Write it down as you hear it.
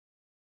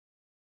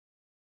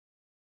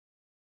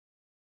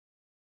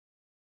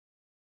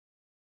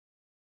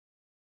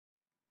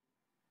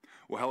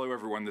Well, hello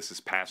everyone, this is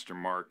Pastor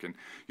Mark, and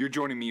you're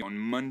joining me on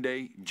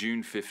Monday,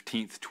 June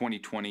 15th,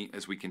 2020,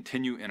 as we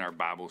continue in our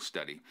Bible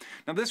study.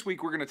 Now this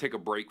week we're going to take a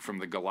break from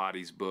the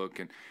Galatians book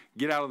and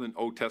get out of the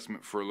Old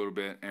Testament for a little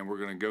bit, and we're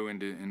going to go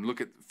into and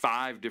look at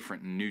 5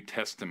 different New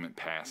Testament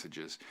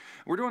passages.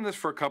 We're doing this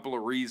for a couple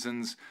of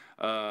reasons.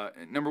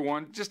 Number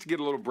one, just to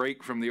get a little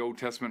break from the Old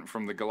Testament,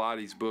 from the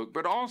Galatians book,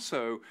 but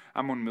also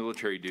I'm on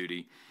military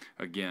duty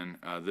again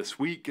this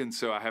week, and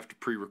so I have to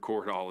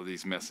pre-record all of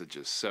these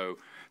messages. So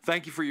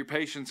thank you for your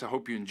patience. I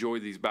hope you enjoy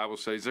these Bible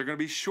studies. They're going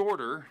to be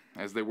shorter,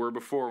 as they were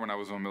before when I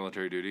was on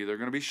military duty. They're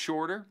going to be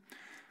shorter,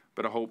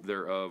 but I hope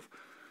they're of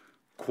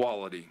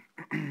quality.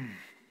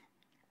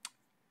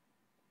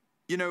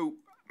 You know,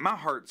 my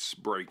heart's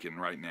breaking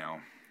right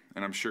now,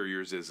 and I'm sure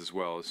yours is as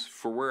well, is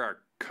for where our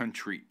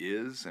country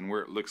is and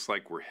where it looks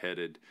like we're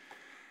headed.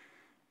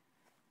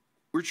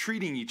 We're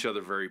treating each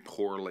other very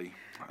poorly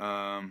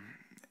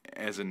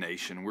as a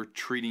nation. We're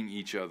treating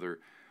each other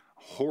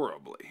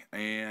horribly.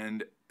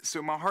 And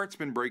so my heart's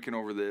been breaking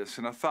over this,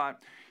 and I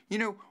thought, you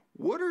know,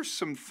 what are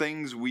some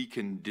things we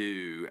can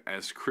do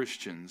as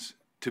Christians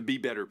to be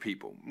better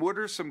people? What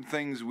are some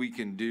things we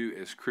can do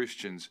as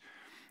Christians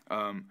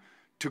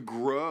to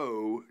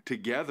grow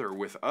together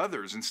with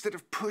others instead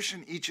of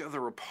pushing each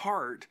other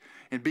apart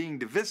and being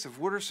divisive?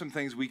 What are some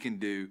things we can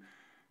do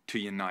to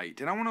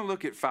unite? And I want to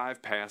look at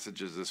 5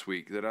 passages this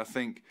week that I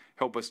think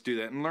help us do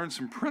that and learn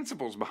some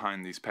principles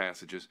behind these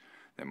passages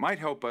that might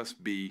help us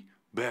be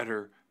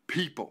better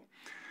people.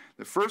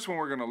 The first one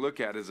we're going to look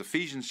at is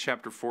Ephesians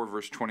chapter 4,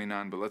 verse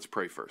 29, but let's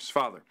pray first.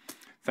 Father,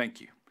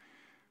 thank you.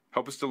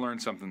 Help us to learn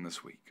something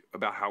this week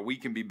about how we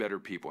can be better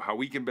people, how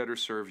we can better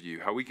serve you,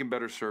 how we can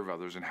better serve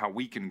others, and how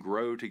we can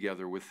grow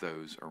together with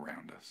those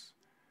around us.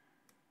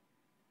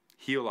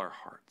 Heal our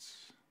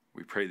hearts.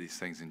 We pray these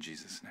things in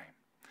Jesus' name.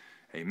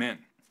 Amen.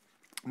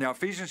 Now,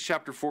 Ephesians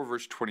chapter 4,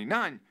 verse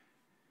 29,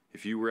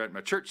 if you were at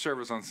my church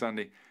service on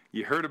Sunday,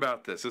 you heard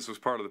about this. This was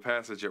part of the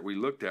passage that we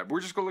looked at. We're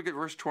just going to look at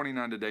verse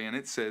 29 today, and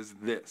it says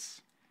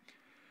this: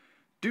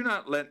 "Do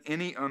not let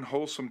any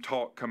unwholesome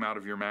talk come out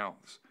of your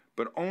mouths,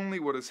 but only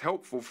what is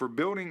helpful for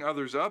building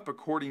others up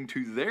according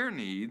to their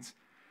needs,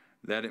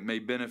 that it may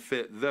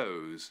benefit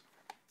those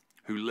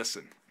who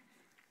listen."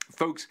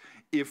 Folks,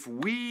 if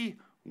we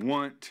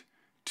want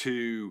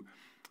to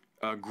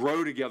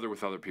grow together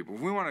with other people,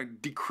 if we want to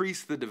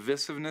decrease the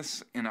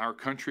divisiveness in our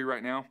country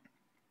right now,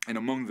 and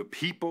among the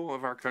people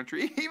of our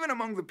country, even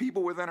among the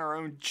people within our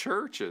own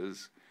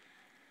churches,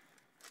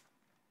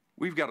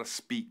 we've got to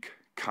speak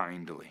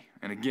kindly.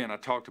 And again, I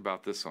talked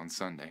about this on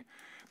Sunday.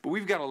 But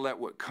we've got to let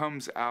what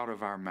comes out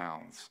of our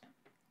mouths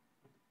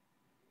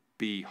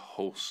be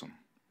wholesome.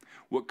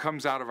 What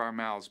comes out of our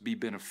mouths be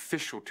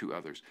beneficial to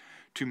others,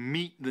 to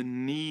meet the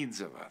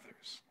needs of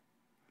others,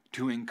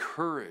 to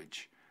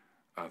encourage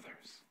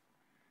others.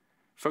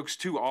 Folks,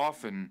 too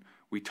often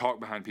we talk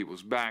behind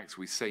people's backs,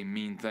 we say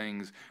mean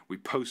things, we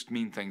post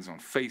mean things on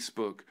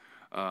Facebook.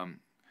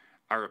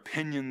 Our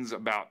opinions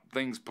about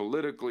things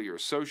politically or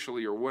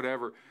socially or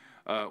whatever,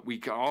 we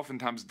can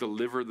oftentimes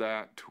deliver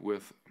that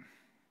with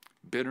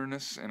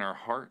bitterness in our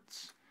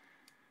hearts.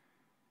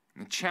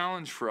 And the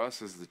challenge for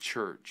us as the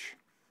church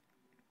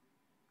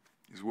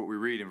is what we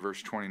read in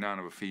verse 29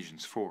 of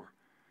Ephesians 4,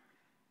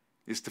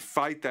 is to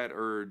fight that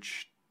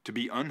urge to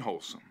be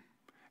unwholesome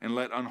and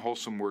let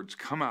unwholesome words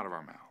come out of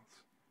our mouths,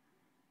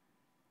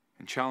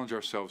 and challenge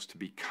ourselves to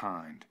be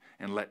kind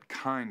and let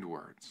kind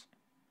words,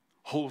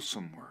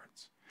 wholesome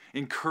words,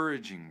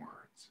 encouraging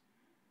words,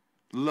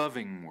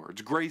 loving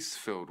words,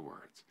 grace-filled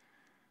words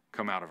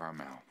come out of our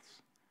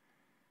mouths.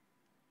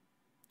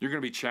 You're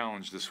going to be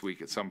challenged this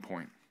week at some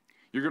point.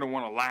 You're going to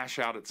want to lash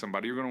out at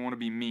somebody. You're going to want to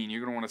be mean.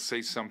 You're going to want to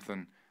say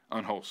something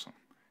unwholesome,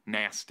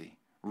 nasty,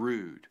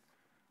 rude,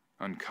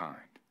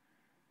 unkind.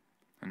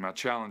 And my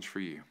challenge for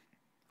you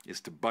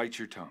is to bite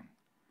your tongue.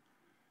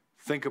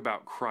 Think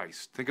about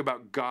Christ. Think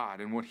about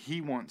God and what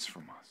He wants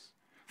from us.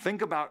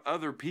 Think about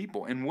other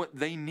people and what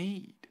they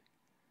need.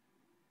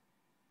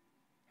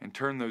 And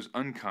turn those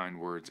unkind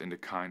words into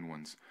kind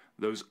ones,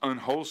 those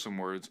unwholesome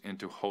words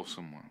into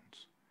wholesome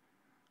ones,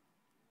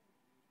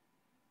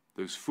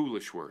 those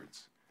foolish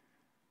words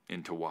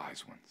into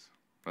wise ones.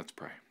 Let's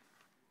pray.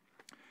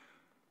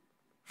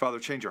 Father,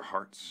 change our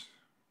hearts.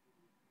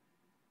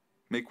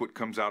 Make what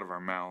comes out of our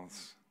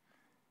mouths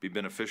be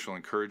beneficial,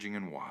 encouraging,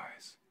 and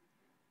wise.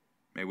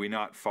 May we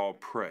not fall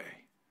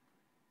prey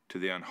to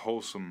the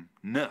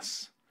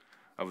unwholesomeness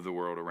of the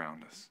world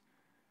around us.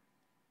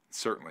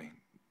 Certainly,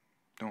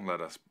 don't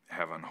let us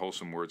have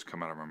unwholesome words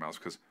come out of our mouths,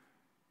 because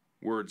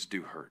words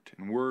do hurt,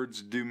 and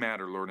words do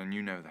matter, Lord, and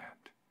you know that.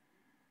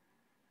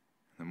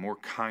 The more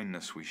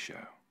kindness we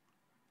show,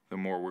 the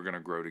more we're going to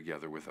grow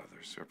together with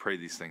others. So I pray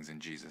these things in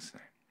Jesus'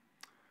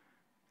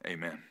 name.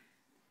 Amen.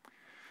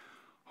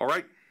 All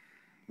right,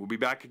 we'll be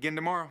back again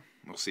tomorrow.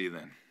 We'll see you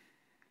then.